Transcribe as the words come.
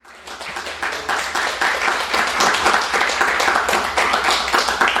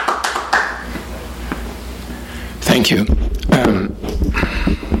Thank you.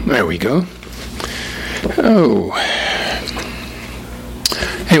 There we go. Oh.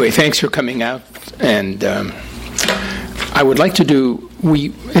 Anyway, thanks for coming out. And I would like to do,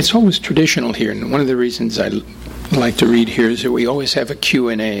 it's always traditional here, and one of the reasons I like to read here is that we always have a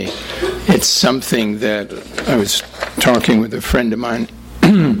Q&A. It's something that I was talking with a friend of mine,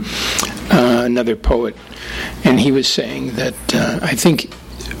 another poet, and he was saying that I think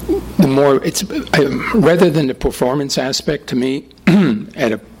the more it's rather than the performance aspect to me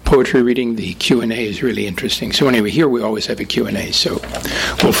at a poetry reading, the Q&A is really interesting. So anyway, here we always have a Q&A, so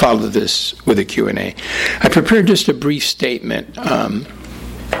we'll follow this with a Q&A. I prepared just a brief statement about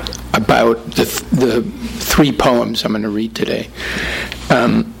the three poems I'm going to read today.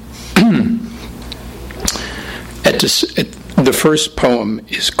 The first poem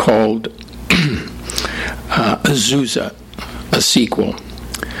is called Azusa, a sequel.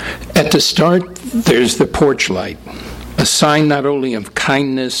 At the start, there's the porch light, a sign not only of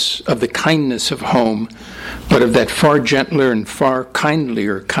the kindness of home, but of that far gentler and far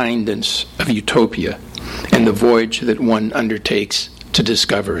kindlier kindness of utopia and the voyage that one undertakes to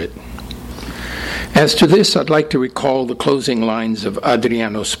discover it. As to this, I'd like to recall the closing lines of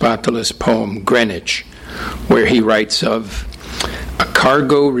Adriano Spatola's poem Greenwich, where he writes of a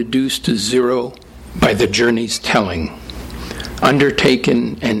cargo reduced to zero by the journey's telling,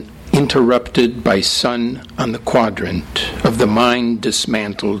 undertaken and interrupted by sun on the quadrant of the mind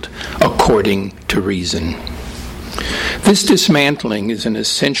dismantled according to reason. This dismantling is an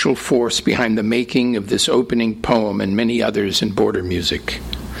essential force behind the making of this opening poem and many others in border music.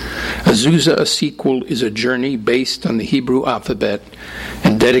 Azusa, a sequel, is a journey based on the Hebrew alphabet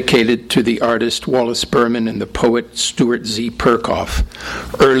and dedicated to the artist Wallace Berman and the poet Stuart Z. Perkoff,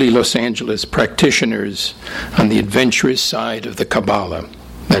 early Los Angeles practitioners on the adventurous side of the Kabbalah,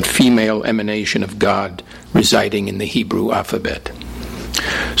 that female emanation of God residing in the Hebrew alphabet.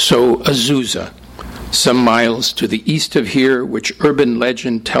 So Azusa, some miles to the east of here, which urban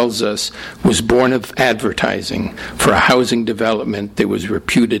legend tells us was born of advertising for a housing development that was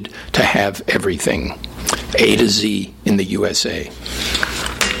reputed to have everything, A to Z in the USA.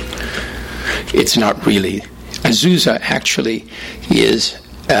 It's not really. Azusa actually is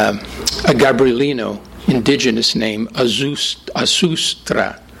a Gabrielino indigenous name,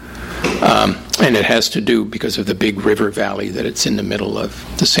 Asustra, and it has to do because of the big river valley that it's in the middle of,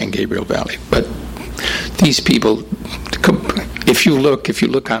 the San Gabriel Valley. But these people, if you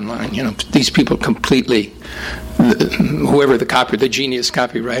look online, these people completely, whoever the genius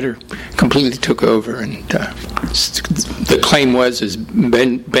copywriter, completely took over. And the claim is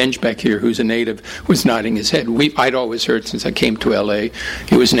Benj back here, who's a native, was nodding his head. I'd always heard since I came to L.A.,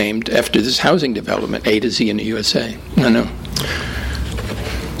 it was named after this housing development, A to Z in the USA. No.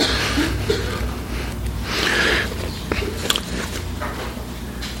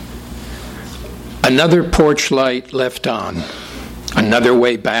 Another porch light left on, another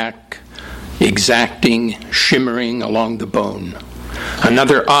way back, exacting, shimmering along the bone.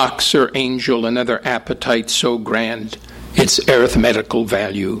 Another ox or angel, another appetite so grand, its arithmetical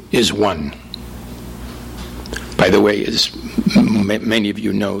value is one. By the way, as many of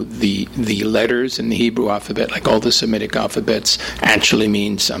you know, the letters in the Hebrew alphabet, like all the Semitic alphabets, actually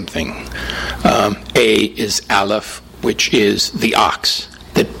mean something. A is Aleph, which is the ox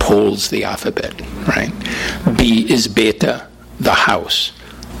that pulls the alphabet, right? B is Beta, the house,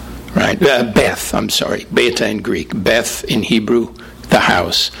 right? Beta in Greek. Beth in Hebrew, the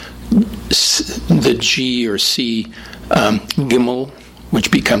house. The G or C, Gimel,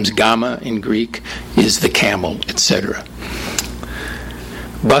 which becomes Gamma in Greek, is the camel, etc.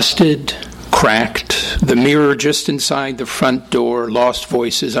 Busted, cracked, the mirror just inside the front door, lost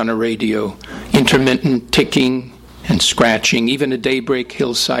voices on a radio, intermittent ticking and scratching, even a daybreak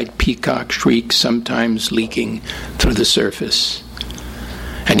hillside peacock shriek sometimes leaking through the surface.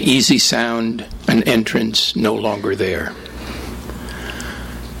 An easy sound, an entrance no longer there.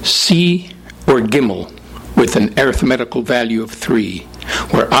 C or Gimel with an arithmetical value of 3,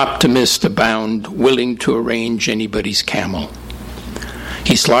 where optimists abound, willing to arrange anybody's camel.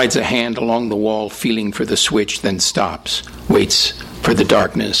 He slides a hand along the wall, feeling for the switch, then stops, waits for the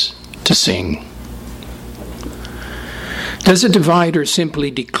darkness to sing. Does it divide or simply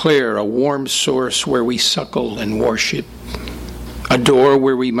declare a warm source where we suckle and worship? A door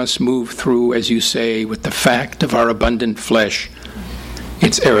where we must move through, as you say, with the fact of our abundant flesh,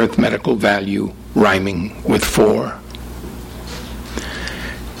 its arithmetical value rhyming with 4.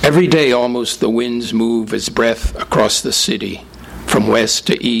 Every day almost the winds move as breath across the city, from west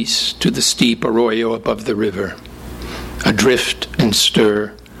to east to the steep arroyo above the river. Adrift and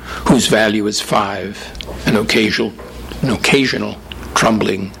stir, whose value is 5, an occasional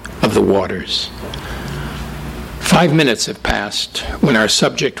trembling of the waters. 5 minutes have passed when our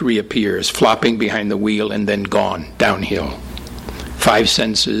subject reappears, flopping behind the wheel and then gone downhill. 5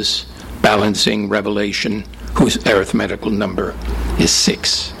 senses, balancing revelation, whose arithmetical number is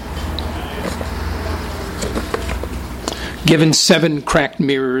 6. Given 7 cracked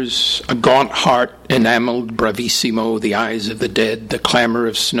mirrors, a gaunt heart enameled bravissimo, the eyes of the dead, the clamor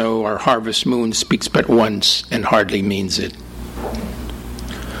of snow, our harvest moon speaks but once and hardly means it.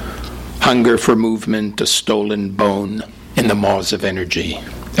 Hunger for movement, a stolen bone in the maws of energy,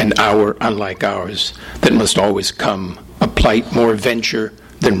 an hour unlike ours that must always come, a plight more venture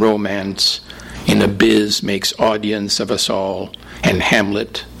than romance, in a biz makes audience of us all, and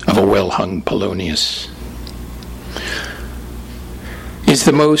Hamlet of a well-hung Polonius. Is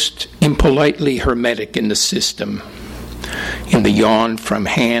the most impolitely hermetic in the system, in the yawn from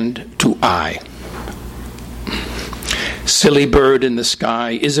hand to eye. Silly bird in the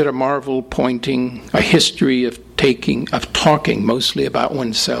sky, is it a marvel pointing, a history of talking mostly about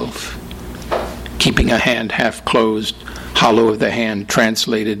oneself, keeping a hand half closed, hollow of the hand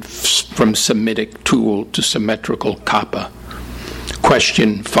translated from Semitic tool to symmetrical kappa,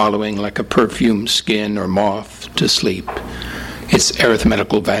 question following like a perfumed skin or moth to sleep. Its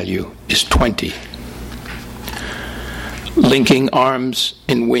arithmetical value is 20. Linking arms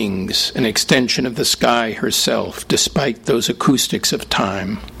and wings, an extension of the sky herself, despite those acoustics of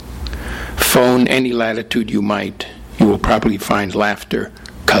time. Phone any latitude you might, you will probably find laughter,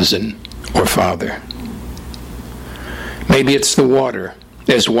 cousin, or father. Maybe it's the water,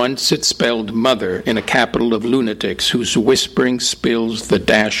 as once it spelled mother in a capital of lunatics whose whispering spills the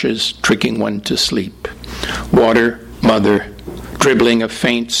dashes, tricking one to sleep. Water, mother, dribbling a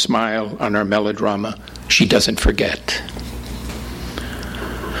faint smile on our melodrama, she doesn't forget.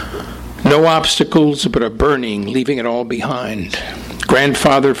 No obstacles but a burning, leaving it all behind.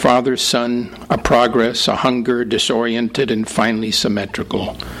 Grandfather, father, son, a progress, a hunger, disoriented and finally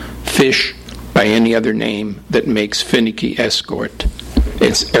symmetrical. Fish, by any other name that makes finicky escort.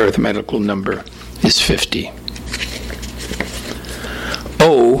 Its arithmetical number is 50.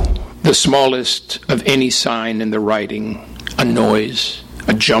 O, the smallest of any sign in the writing, a noise,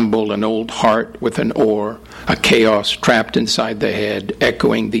 a jumble, an old heart with an oar, a chaos trapped inside the head,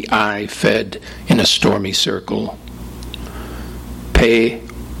 echoing the eye fed in a stormy circle. Pe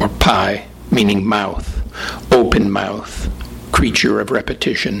or pi, meaning mouth, open mouth, creature of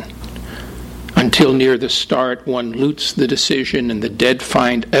repetition. Until near the start, one loots the decision and the dead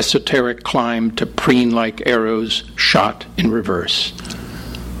find esoteric climb to preen like arrows shot in reverse.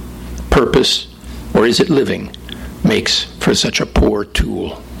 Purpose, or is it living, makes for such a poor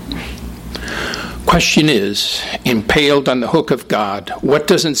tool. Question is, impaled on the hook of God, what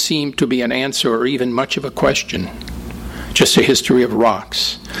doesn't seem to be an answer or even much of a question? Just a history of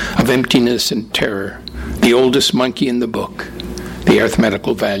rocks, of emptiness and terror, the oldest monkey in the book. The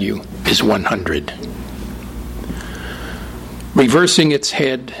arithmetical value is 100. Reversing its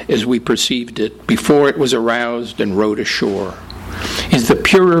head as we perceived it, before it was aroused and rowed ashore. Is the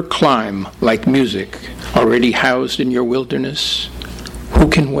purer climb, like music, already housed in your wilderness? Who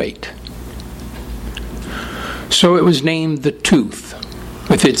can wait? So it was named the Tooth,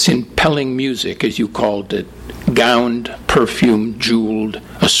 with its impelling music, as you called it, gowned, perfumed, jeweled,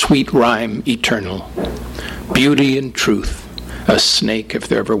 a sweet rhyme eternal. Beauty and truth, a snake if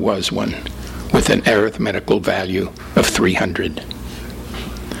there ever was one, with an arithmetical value of 300.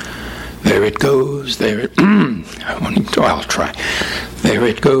 There it goes, there it... I'll try. There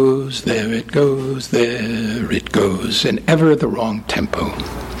it goes, there it goes, there it goes, in ever the wrong tempo.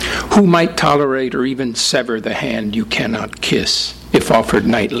 Who might tolerate or even sever the hand you cannot kiss, if offered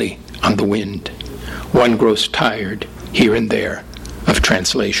nightly on the wind? One grows tired, here and there, of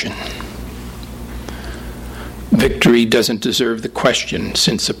translation. Victory doesn't deserve the question,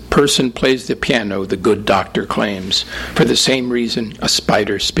 since a person plays the piano, the good doctor claims, for the same reason a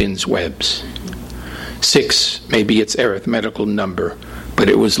spider spins webs. 6 may be its arithmetical number, but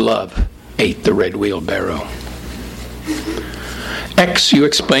it was love ate the red wheelbarrow. X, you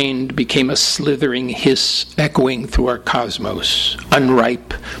explained, became a slithering hiss echoing through our cosmos.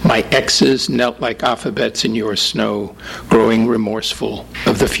 Unripe, my X's knelt like alphabets in your snow, growing remorseful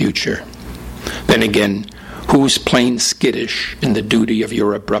of the future. Then again, who's plain skittish in the duty of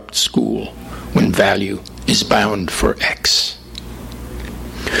your abrupt school when value is bound for X?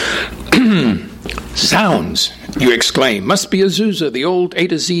 Zounds, you exclaim, must be Azusa, the old A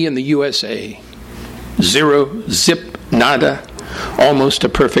to Z in the USA. 0, zip, nada, almost a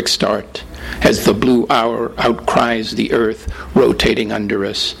perfect start. as the blue hour outcries the earth rotating under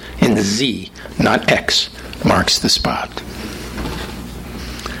us, and Z, not X, marks the spot.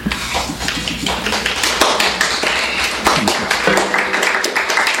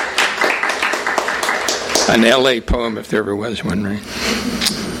 An LA poem, if there ever was one, right?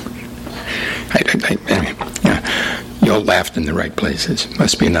 You all laughed in the right places.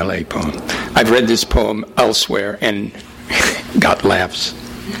 Must be an LA poem. I've read this poem elsewhere and got laughs,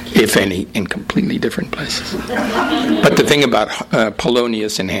 if any, in completely different places. But the thing about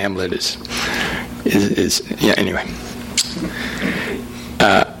Polonius and Hamlet is anyway.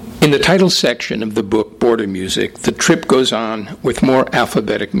 In the title section of the book, Border Music, the trip goes on with more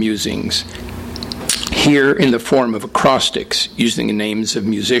alphabetic musings, here in the form of acrostics, using the names of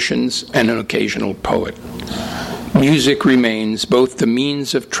musicians and an occasional poet. Music remains both the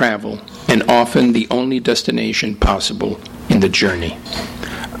means of travel and often the only destination possible in the journey.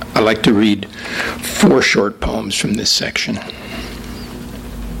 I like to read 4 short poems from this section.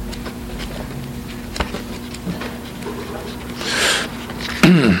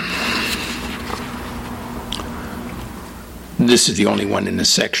 This is the only one in this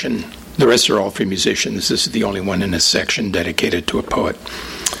section. The rest are all for musicians. This is the only one in this section dedicated to a poet,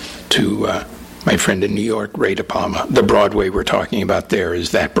 to my friend in New York, Ray De Palma. The Broadway we're talking about there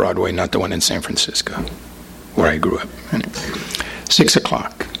is that Broadway, not the one in San Francisco, where I grew up. 6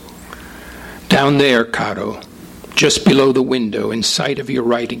 o'clock. Down there, Caro, just below the window, in sight of your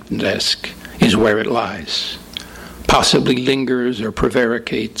writing desk, is where it lies. Possibly lingers or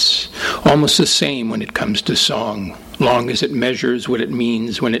prevaricates, almost the same when it comes to song, long as it measures what it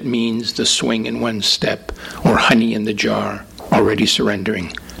means when it means the swing in one step or honey in the jar, already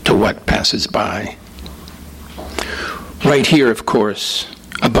surrendering to what passes by. Right here, of course,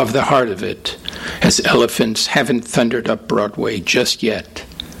 above the heart of it, as elephants haven't thundered up Broadway just yet,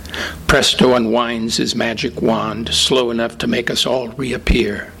 Presto unwinds his magic wand slow enough to make us all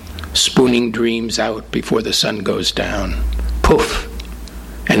reappear, spooning dreams out before the sun goes down. Poof!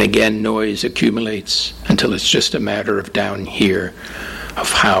 And again noise accumulates until it's just a matter of down here,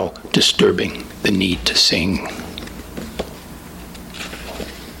 of how disturbing the need to sing.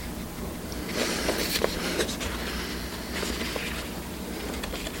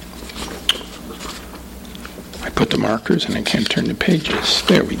 I put the markers and I can't turn the pages.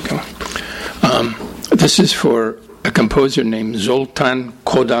 There we go. This is for a composer named Zoltán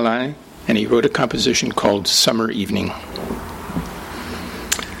Kodály, and he wrote a composition called Summer Evening.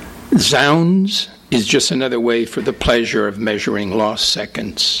 Zounds is just another way for the pleasure of measuring lost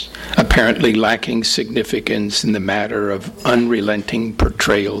seconds, apparently lacking significance in the matter of unrelenting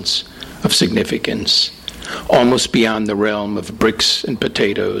portrayals of significance, almost beyond the realm of bricks and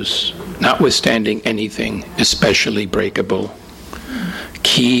potatoes, notwithstanding anything especially breakable.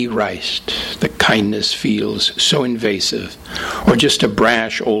 Key Reist, the kindness feels so invasive, or just a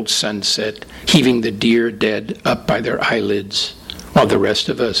brash old sunset heaving the dear dead up by their eyelids, while the rest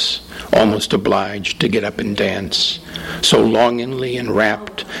of us almost obliged to get up and dance, so longingly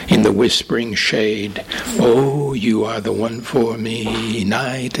enwrapped in the whispering shade. Oh, you are the one for me,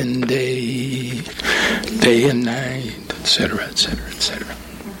 night and day, day and night, etc., etc., etc.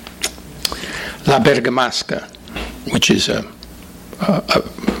 La Bergamasca, which is a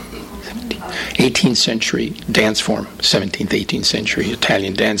 18th century dance form, 17th, 18th century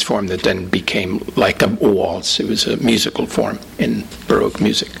Italian dance form that then became like a waltz. It was a musical form in Baroque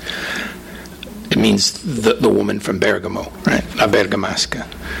music. It means the woman from Bergamo, right? La Bergamasca,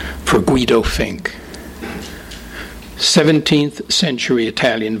 for Guido Fink. 17th century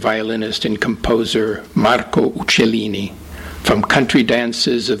Italian violinist and composer Marco Uccellini, from country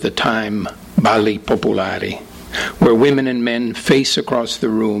dances of the time balli popolari, where women and men face across the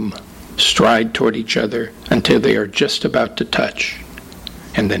room, stride toward each other until they are just about to touch,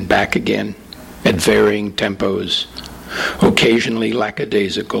 and then back again at varying tempos, occasionally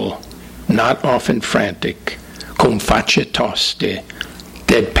lackadaisical, not often frantic, con facce toste,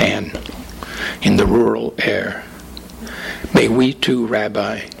 deadpan, in the rural air. May we too,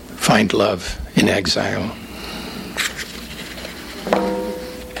 Rabbi, find love in exile.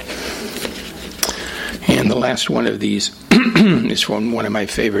 And the last one of these is from one of my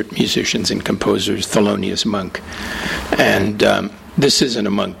favorite musicians and composers, Thelonious Monk. And this isn't a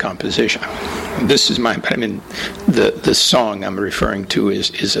Monk composition. This is mine, but I mean, the song I'm referring to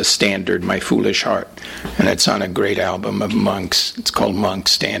is a standard, My Foolish Heart. And it's on a great album of Monk's. It's called Monk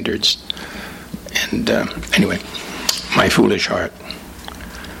Standards. And anyway, My Foolish Heart.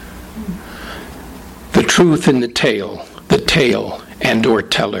 The truth in the tale and or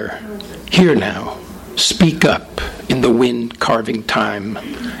teller. Hear now. Speak up, in the wind carving time.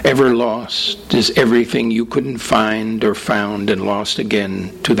 Ever lost is everything you couldn't find or found and lost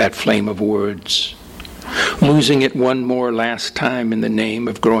again to that flame of words. Losing it one more last time in the name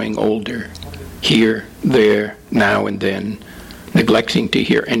of growing older. Here, there, now and then, neglecting to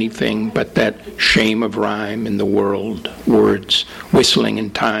hear anything but that shame of rhyme in the world, words, whistling in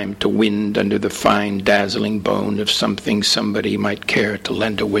time to wind under the fine, dazzling bone of something somebody might care to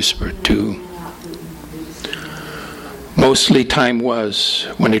lend a whisper to. Mostly time was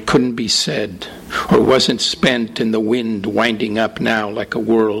when it couldn't be said, or wasn't spent in the wind winding up now like a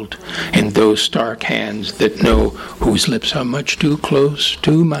world, in those stark hands that know whose lips are much too close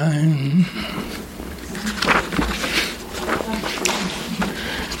to mine.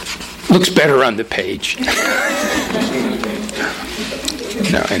 Looks better on the page.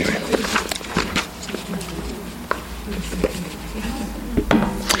 No, anyway.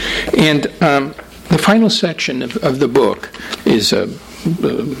 And the final section of the book is a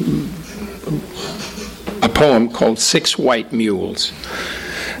poem called Six White Mules.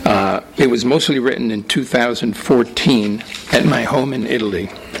 It was mostly written in 2014 at my home in Italy.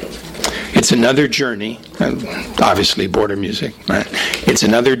 It's another journey, obviously border music, right? It's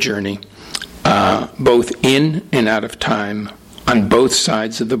another journey, both in and out of time, on both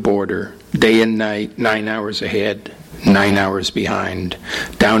sides of the border, day and night, 9 hours ahead, 9 hours behind,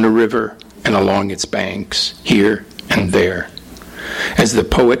 down a river and along its banks, here and there. As the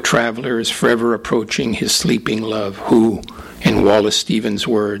poet-traveler is forever approaching his sleeping love, who, in Wallace Stevens'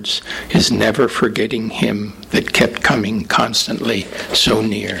 words, is never forgetting him that kept coming constantly so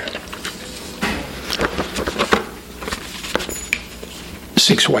near.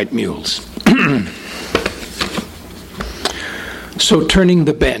 Six White Mules. So turning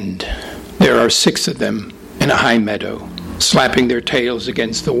the bend, there are 6 of them in a high meadow, slapping their tails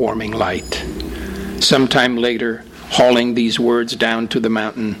against the warming light. Sometime later, hauling these words down to the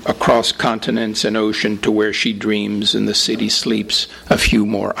mountain, across continents and ocean to where she dreams and the city sleeps a few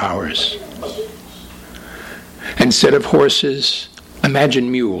more hours. Instead of horses,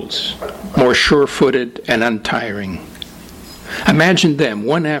 imagine mules, more sure-footed and untiring. Imagine them,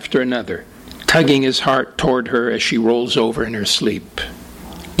 one after another, tugging his heart toward her as she rolls over in her sleep.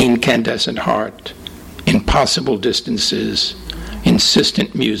 Incandescent heart, impossible distances,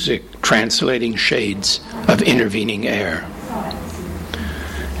 insistent music translating shades of intervening air.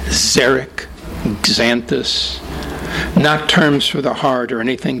 Xeric, xanthus, not terms for the heart or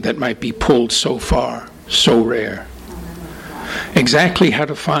anything that might be pulled so far, so rare. Exactly how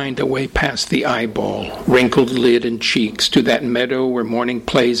to find a way past the eyeball, wrinkled lid and cheeks, to that meadow where morning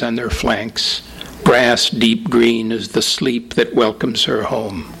plays on their flanks, grass deep green as the sleep that welcomes her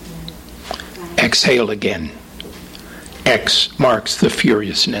home. Exhale again. X marks the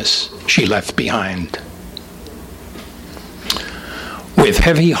furiousness she left behind. With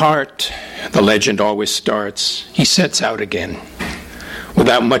heavy heart, the legend always starts, he sets out again.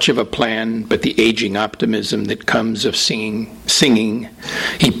 Without much of a plan, but the aging optimism that comes of singing,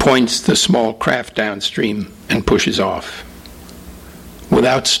 he points the small craft downstream and pushes off.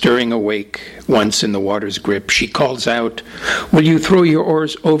 Without stirring awake, once in the water's grip, she calls out, "Will you throw your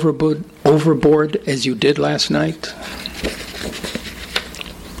oars overboard as you did last night?"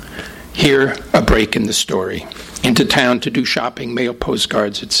 Here, a break in the story. Into town to do shopping, mail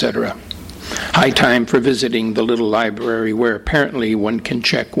postcards, etc. High time for visiting the little library where apparently one can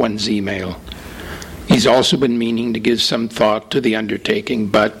check one's email. He's also been meaning to give some thought to the undertaking,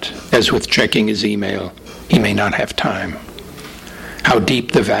 but, as with checking his email, he may not have time. How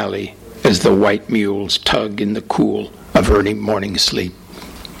deep the valley as the white mules tug in the cool of early morning sleep.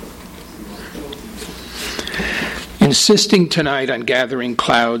 Insisting tonight on gathering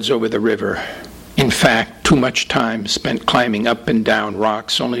clouds over the river. In fact, too much time spent climbing up and down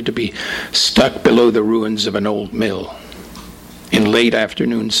rocks only to be stuck below the ruins of an old mill. In late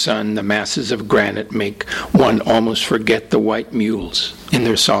afternoon sun, the masses of granite make one almost forget the white mules in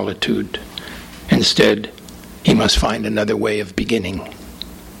their solitude. Instead, he must find another way of beginning.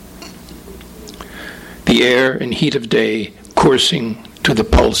 The air and heat of day coursing to the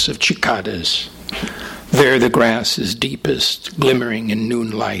pulse of cicadas. There the grass is deepest, glimmering in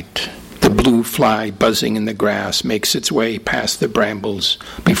noon light. The blue fly buzzing in the grass makes its way past the brambles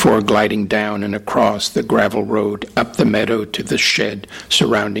before gliding down and across the gravel road up the meadow to the shed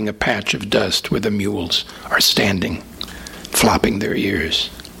surrounding a patch of dust where the mules are standing, flopping their ears.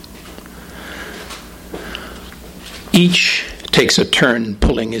 Each takes a turn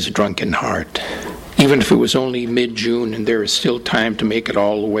pulling his drunken heart, even if it was only mid-June and there is still time to make it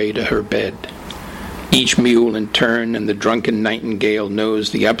all the way to her bed. Each mule in turn, and the drunken nightingale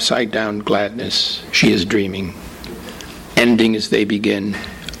knows the upside-down gladness she is dreaming. ending as they begin,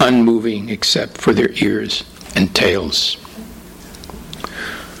 unmoving except for their ears and tails.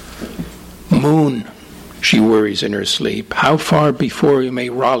 Moon, she worries in her sleep, how far before you may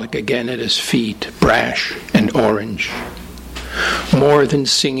rollick again at his feet, brash and orange? More than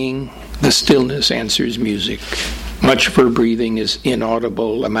singing, the stillness answers music. Much of her breathing is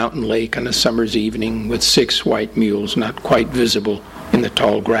inaudible, a mountain lake on a summer's evening with 6 white mules not quite visible in the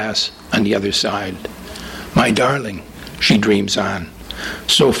tall grass on the other side. My darling, she dreams on,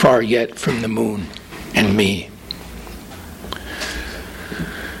 so far yet from the moon and me.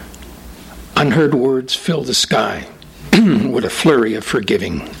 Unheard words fill the sky with a flurry of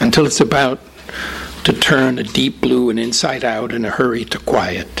forgiving until it's about to turn a deep blue and inside out in a hurry to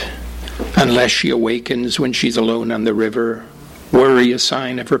quiet. Unless she awakens when she's alone on the river, worry a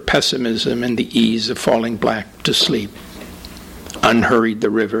sign of her pessimism and the ease of falling black to sleep. Unhurried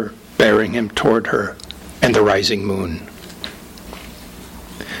the river, bearing him toward her and the rising moon.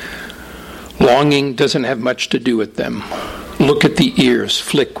 Longing doesn't have much to do with them. Look at the ears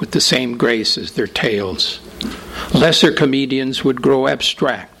flick with the same grace as their tails. Lesser comedians would grow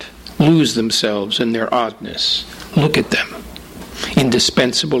abstract, lose themselves in their oddness. Look at them.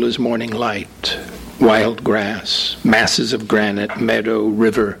 Indispensable as morning light, wild grass, masses of granite, meadow,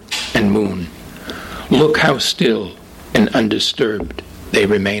 river, and moon. Look how still and undisturbed they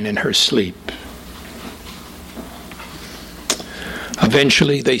remain in her sleep.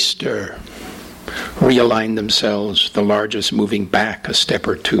 Eventually they stir, realign themselves, the largest moving back a step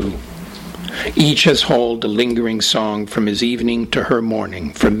or two. Each has hauled a lingering song from his evening to her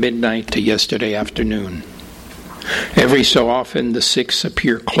morning, from midnight to yesterday afternoon. Every so often the 6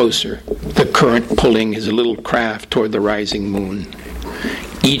 appear closer, the current pulling his little craft toward the rising moon.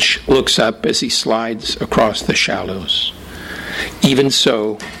 Each looks up as he slides across the shallows. Even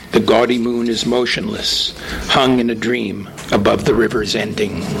so, the gaudy moon is motionless, hung in a dream above the river's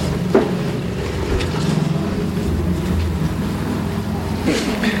ending.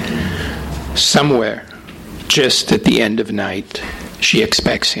 Somewhere, just at the end of night, she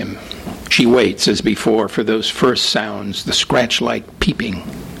expects him. She waits, as before, for those first sounds, the scratch-like peeping,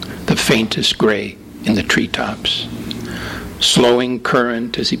 the faintest gray in the treetops. Slowing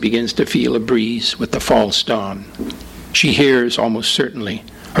current as he begins to feel a breeze with the false dawn. She hears, almost certainly,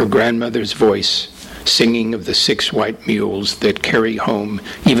 her grandmother's voice singing of the 6 white mules that carry home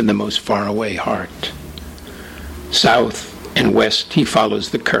even the most faraway heart. South and west he follows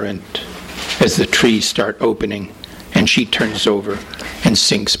the current as the trees start opening and she turns over and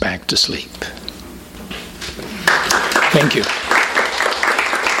sinks back to sleep. Thank you.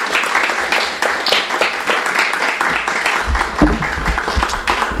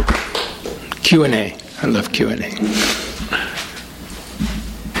 Q&A. I love Q&A.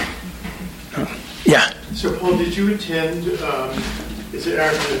 Yeah. So, Paul, did you attend, is it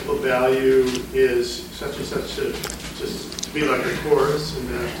archetypal value is such and such just to be like a chorus? And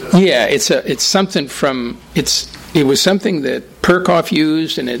that, yeah, it's something from, it was something that Perkoff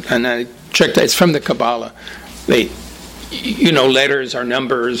used, and I checked, it's from the Kabbalah. Letters are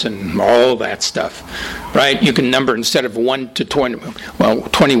numbers and all that stuff, right? You can number instead of 1 to 20,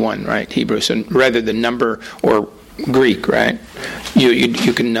 21, right? Hebrew, so rather than number, or Greek, right?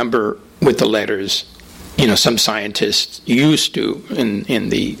 You can number with the letters. Some scientists used to in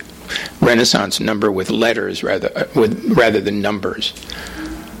the Renaissance number with letters rather than numbers.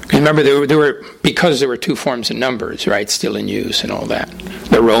 Remember, there were because there were 2 forms of numbers, right, still in use and all that,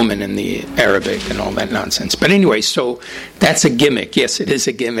 the Roman and the Arabic and all that nonsense. But anyway, so that's a gimmick. Yes, it is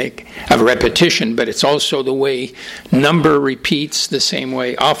a gimmick of repetition, but it's also the way number repeats the same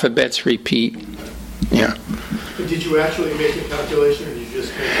way alphabets repeat. Yeah. But did you actually make a calculation, or did you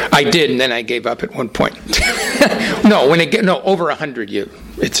just make it? I did, and then I gave up at one point. Over 100,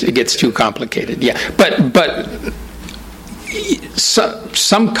 it gets too complicated. Yeah, but.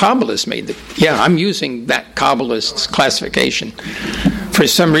 Some Kabbalists made I'm using that Kabbalist's classification. For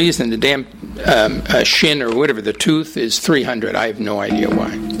some reason, the damn shin or whatever, the tooth is 300. I have no idea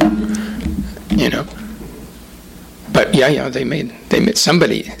why. But they made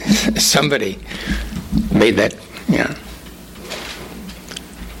somebody made that,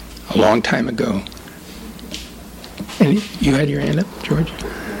 a long time ago. And you had your hand up, George?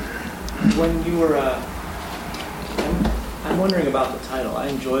 When you were I'm wondering about the title. I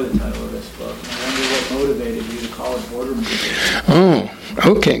enjoy the title of this book. I wonder what motivated you to call it Border Movie. Oh,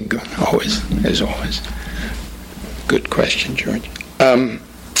 okay. Good. Always, as always. Good question, George.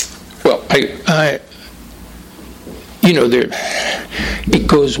 it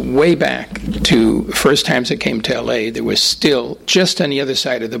goes way back to first times I came to LA. There was still, just on the other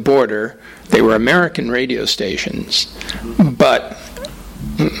side of the border, they were American radio stations, but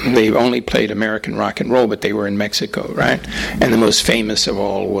they only played American rock and roll, but they were in Mexico, right? And the most famous of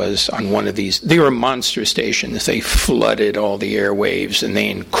all was on one of these. They were monster stations. They flooded all the airwaves and they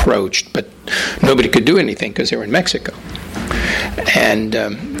encroached, but nobody could do anything because they were in Mexico. And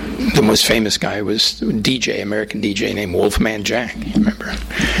the most famous guy was American DJ named Wolfman Jack, you remember?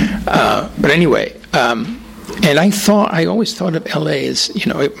 But anyway, and I always thought of LA as,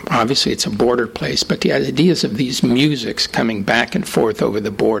 obviously it's a border place, but the ideas of these musics coming back and forth over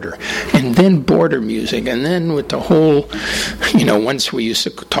the border, and then border music, and then with the whole, once we used to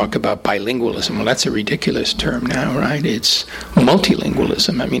talk about bilingualism, well, that's a ridiculous term now, right? It's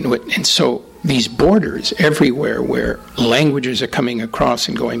multilingualism. And so these borders everywhere where languages are coming across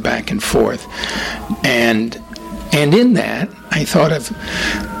and going back and forth. And in that, I thought of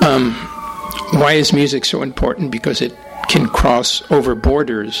why is music so important? Because it can cross over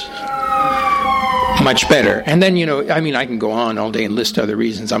borders much better. And then, I can go on all day and list other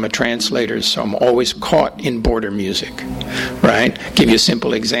reasons. I'm a translator, so I'm always caught in border music, right? Give you a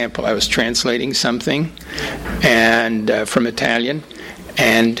simple example. I was translating something and from Italian,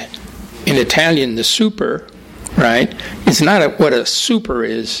 and in Italian, the super, right, is not what a super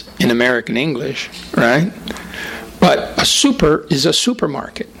is in American English, right? But a super is a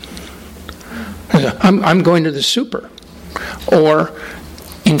supermarket. I'm going to the super. Or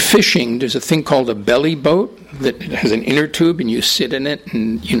in fishing, there's a thing called a belly boat that has an inner tube, and you sit in it,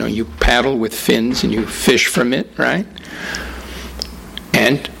 and you paddle with fins, and you fish from it, right?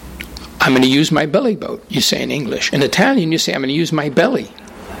 And I'm going to use my belly boat, you say in English. In Italian, you say, I'm going to use my belly.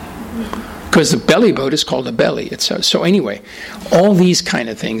 Because the belly boat is called a belly. So anyway, all these kind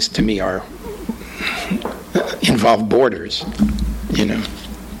of things to me involve borders,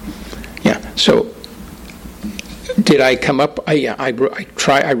 Yeah. So did I come up? I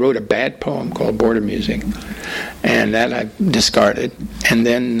wrote a bad poem called Border Music, and that I discarded. And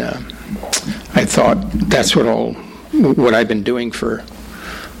then I thought that's what I've been doing for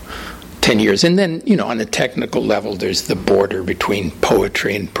 10 years. And then, on a technical level, there's the border between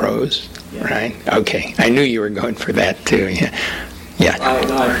poetry and prose, right? Okay, I knew you were going for that, too, yeah.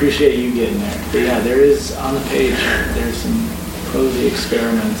 I appreciate you getting there. But yeah, there is, on the page, there's some prosy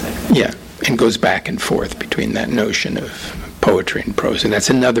experiments, I think. Yeah, and goes back and forth between that notion of poetry and prose, and that's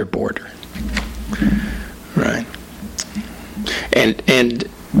another border, right? And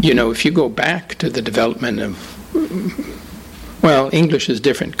if you go back to the development of, well, English is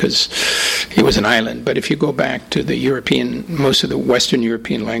different because it was an island, but if you go back to most of the Western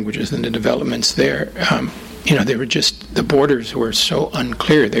European languages and the developments there, they were just, the borders were so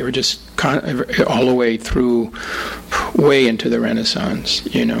unclear. They were just all the way through, way into the Renaissance,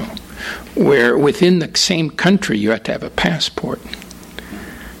 where within the same country you had to have a passport.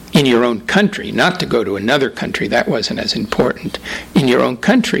 In your own country, not to go to another country, that wasn't as important. In your own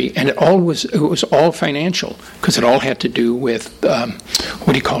country, and it was all financial, because it all had to do with, what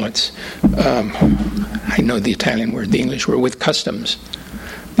do you call it? I know the Italian word, the English word, with customs.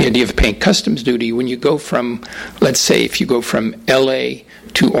 The idea of paying customs duty, when you go from, let's say, if you go from LA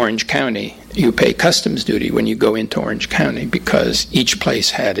to Orange County, you pay customs duty when you go into Orange County, because each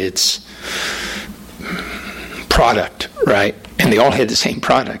place had its product, right? And they all had the same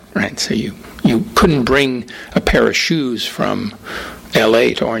product, right? So you couldn't bring a pair of shoes from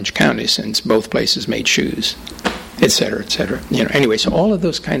L.A. to Orange County since both places made shoes, et cetera, et cetera. Anyway, so all of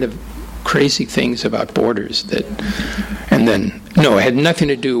those kind of crazy things about borders that, and then, no, it had nothing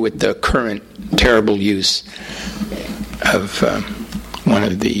to do with the current terrible use of one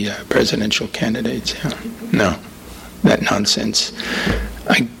of the presidential candidates. Yeah. No, that nonsense.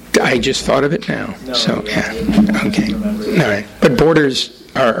 I just thought of it now. No, so, yeah. Okay. All right. But borders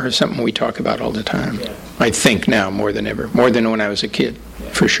are something we talk about all the time. Yeah. I think now more than ever. More than when I was a kid,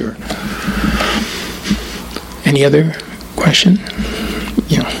 for sure. Any other question?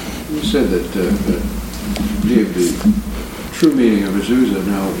 Yeah. You said that gave the true meaning of Azusa.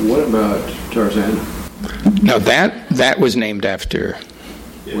 Now, what about Tarzana? Now, that was named after...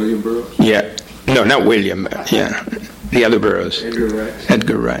 William Burroughs? Yeah. No, not William. Yeah. The other Burroughs.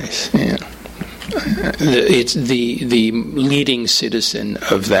 Edgar Rice, yeah. It's the leading citizen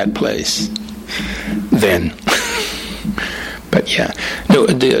of that place then. But yeah. No,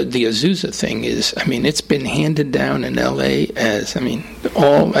 the Azusa thing is, it's been handed down in L.A. as,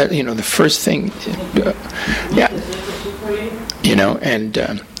 all, the first thing, yeah. And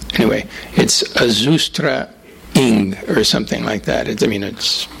anyway, it's Azustra Ing or something like that. It's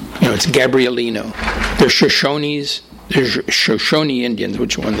Gabrielino. They're Shoshones Shoshone Indians,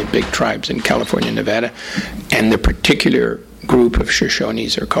 which are one of the big tribes in California and Nevada, and the particular group of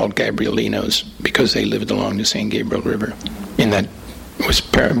Shoshones are called Gabrielinos because they lived along the San Gabriel River in that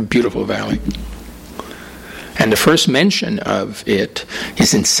beautiful valley. And the first mention of it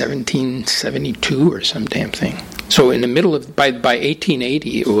is in 1772 or some damn thing. So in the middle of, by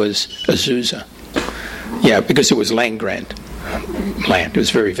 1880, it was Azusa. Yeah, because it was land grant land. It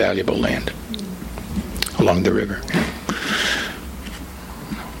was very valuable land along the river.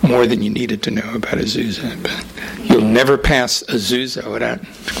 More than you needed to know about Azusa. But you'll never pass Azusa without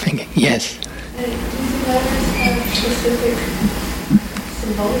thinking, yes. Do the letters have specific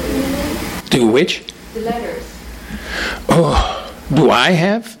symbolic meaning? Do which? The letters. Oh, do I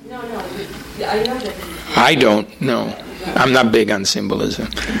have? No. I know that. I don't know. I'm not big on symbolism,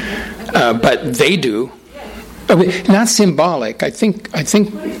 but they do. Not symbolic. I think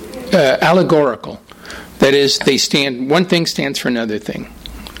allegorical. That is, they stand. One thing stands for another thing.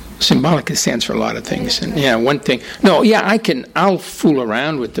 Symbolic stands for a lot of things. And yeah, one thing. No, yeah, I'll fool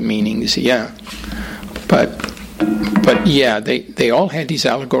around with the meanings. Yeah, but yeah, they all had these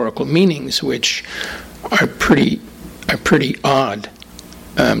allegorical meanings, which are pretty odd,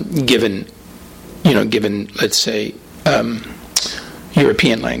 given let's say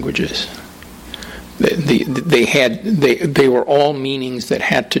European languages. They were all meanings that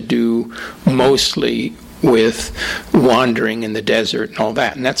had to do mostly with wandering in the desert and all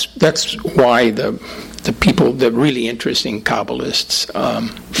that, and that's why the people, the really interesting Kabbalists,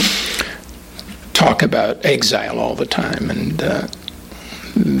 talk about exile all the time, and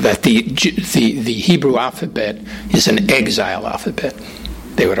that the Hebrew alphabet is an exile alphabet.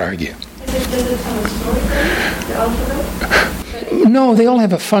 They would argue. Does it tell a story, the alphabet? No, they all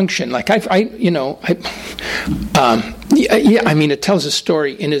have a function. Like it tells a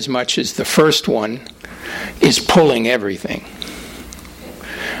story in as much as the first one is pulling everything.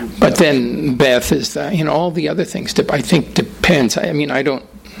 But then Beth is all the other things. I think depends. I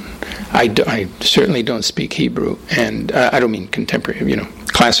certainly don't speak Hebrew, and I don't mean contemporary,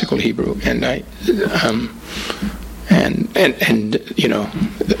 classical Hebrew, and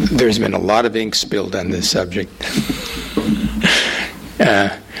there's been a lot of ink spilled on this subject.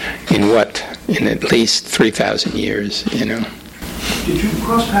 In at least 3,000 years, Did you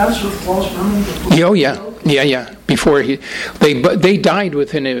cross paths with Paul's family? Oh yeah. Before they died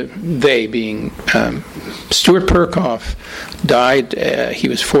within they being Stuart Perkoff died. He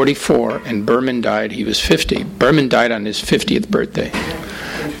was 44, and Berman died. He was 50. Berman died on his 50th birthday.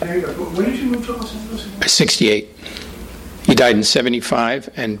 When did you move to Los Angeles? 68. He died in 75,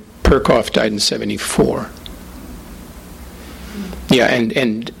 and Perkoff died in 74. Yeah,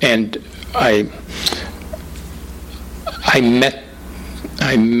 and I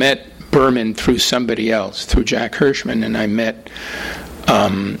met Berman through somebody else, through Jack Hirschman, and I met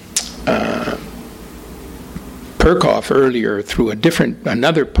Perkoff earlier through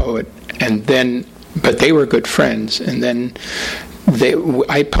another poet, but they were good friends, and then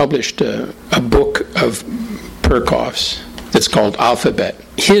I published a book of Perkoff's that's called Alphabet,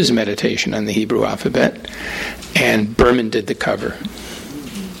 his meditation on the Hebrew alphabet, and Berman did the cover.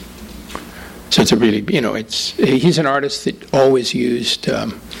 So it's a really, he's an artist that always used,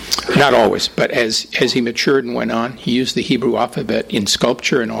 not always, but as he matured and went on, he used the Hebrew alphabet in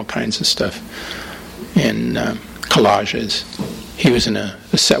sculpture and all kinds of stuff, in collages. He was a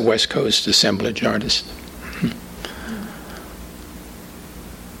West Coast assemblage artist.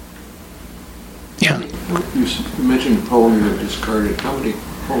 Yeah. You mentioned a poem you have discarded. How many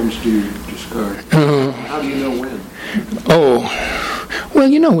poems do you discard? How do you know when? Well,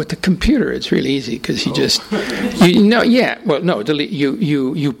 with the computer, it's really easy because you just, delete.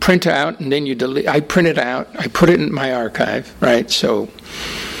 You print out and then you delete. I print it out. I put it in my archive, right? So,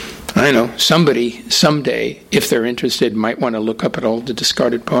 I know somebody someday, if they're interested, might want to look up at all the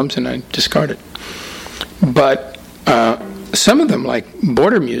discarded poems, and I discard it. But some of them, like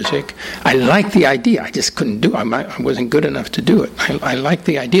border music, I like the idea. I just couldn't do it. I wasn't good enough to do it. I like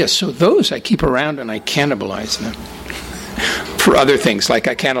the idea. So those I keep around and I cannibalize them for other things, like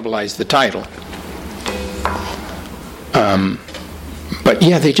I cannibalize the title. But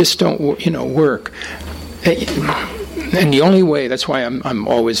yeah, they just don't, work. And the only way, that's why I'm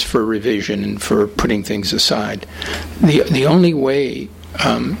always for revision and for putting things aside. The only way,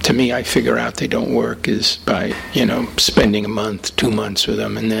 to me, I figure out they don't work is by, spending a month, 2 months with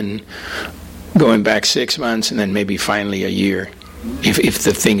them, and then going back 6 months, and then maybe finally a year. If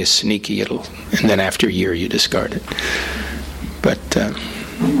the thing is sneaky, and then after a year you discard it. But do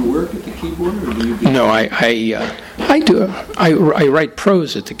you work at the keyboard, or do you? No, I do. I write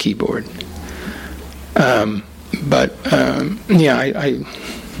prose at the keyboard.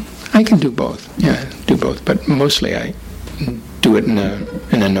 I can do both. Yeah, do both. But mostly I do it in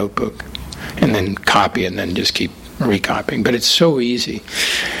a notebook, and then copy, and then just keep recopying. But it's so easy,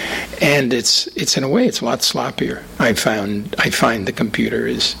 and it's in a way it's a lot sloppier. I find the computer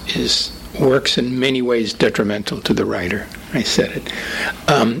works in many ways detrimental to the writer. I said it.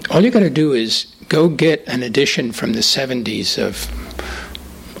 All you got to do is go get an edition from the 70s of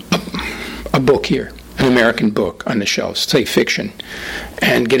a book here, an American book on the shelves, say fiction,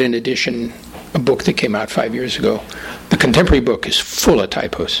 and get an edition, a book that came out 5 years ago. The contemporary book is full of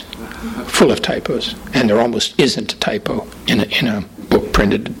typos, and there almost isn't a typo in a book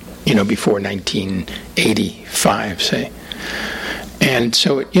printed, before 1985, say. And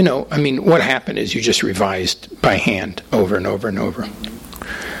so, what happened is you just revised by hand over and over and over,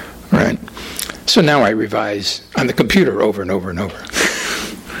 right? So now I revise on the computer over and over and over.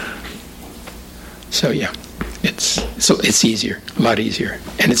 So yeah, it's easier, a lot easier,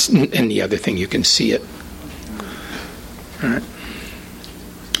 and the other thing, you can see it. All right.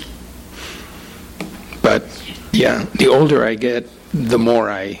 But yeah, the older I get, the more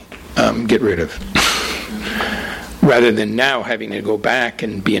I get rid of. Rather than now having to go back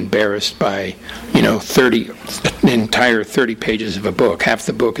and be embarrassed by, 30 pages of a book. Half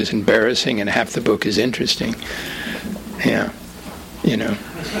the book is embarrassing and half the book is interesting. Yeah,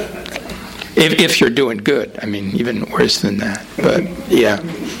 If you're doing good, even worse than that. But yeah,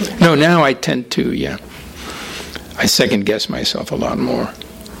 no. Now I tend to, I second guess myself a lot more.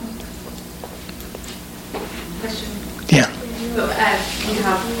 Question. Yeah. So you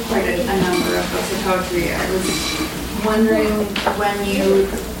have quite a number of books of poetry. I was wondering when you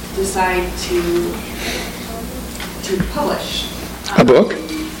decide to publish A book?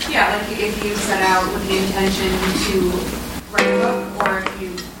 Yeah, like if you set out with the intention to write a book, or if you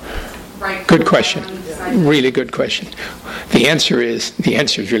write. Good question. Really good question. The answer is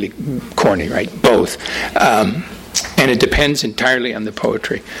really corny, right? Both. And it depends entirely on the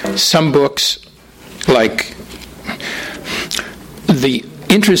poetry. Some books, like, the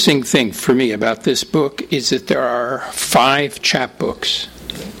interesting thing for me about this book is that there are 5 chapbooks,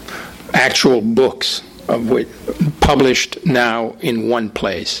 actual books, of which published now in one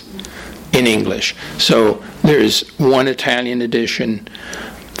place in English. So there's 1 Italian edition,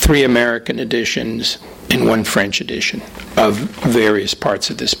 3 American editions, and 1 French edition of various parts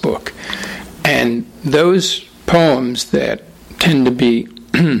of this book. And those poems that tend to be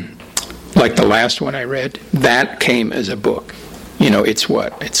like the last one I read, that came as a book.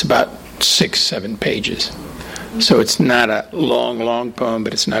 It's about 6-7 pages. So it's not a long poem,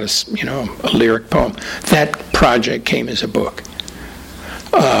 but it's not a lyric poem. That project came as a book.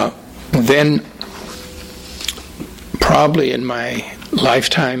 Then, probably in my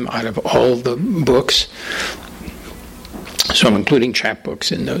lifetime, out of all the books, so I'm including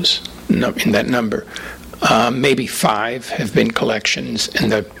chapbooks in that number, maybe 5 have been collections, and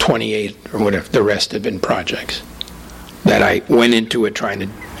the 28 or whatever, the rest have been projects that I went into it trying to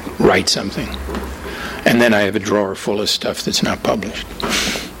write something. And then I have a drawer full of stuff that's not published.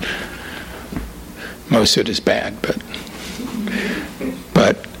 Most of it is bad, but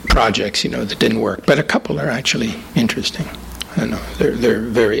projects, that didn't work. But a couple are actually interesting. I don't know, they're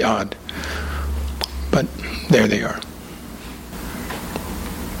very odd, but there they are.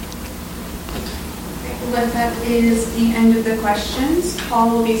 Well, that is the end of the questions. Paul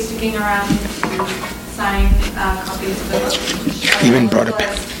will be sticking around to sign copies of the book. Even brought a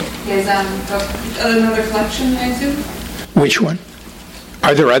pen. His book, another collection, I assume? Which one?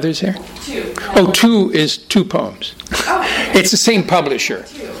 Are there others there? 2. Oh, 2 is 2 poems. Oh, okay. It's the same publisher.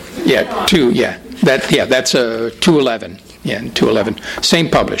 2. Yeah, 2. Yeah, that's a 211. Yeah, 211. Same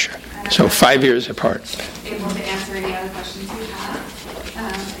publisher. So 5 years apart. Able to answer any other questions you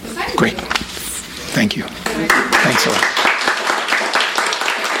have. Great. Thank you. Thanks a lot.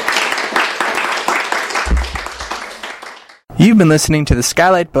 You've been listening to the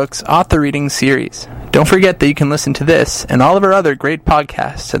Skylight Books Author Reading Series. Don't forget that you can listen to this and all of our other great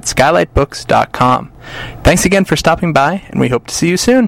podcasts at skylightbooks.com. Thanks again for stopping by, and we hope to see you soon.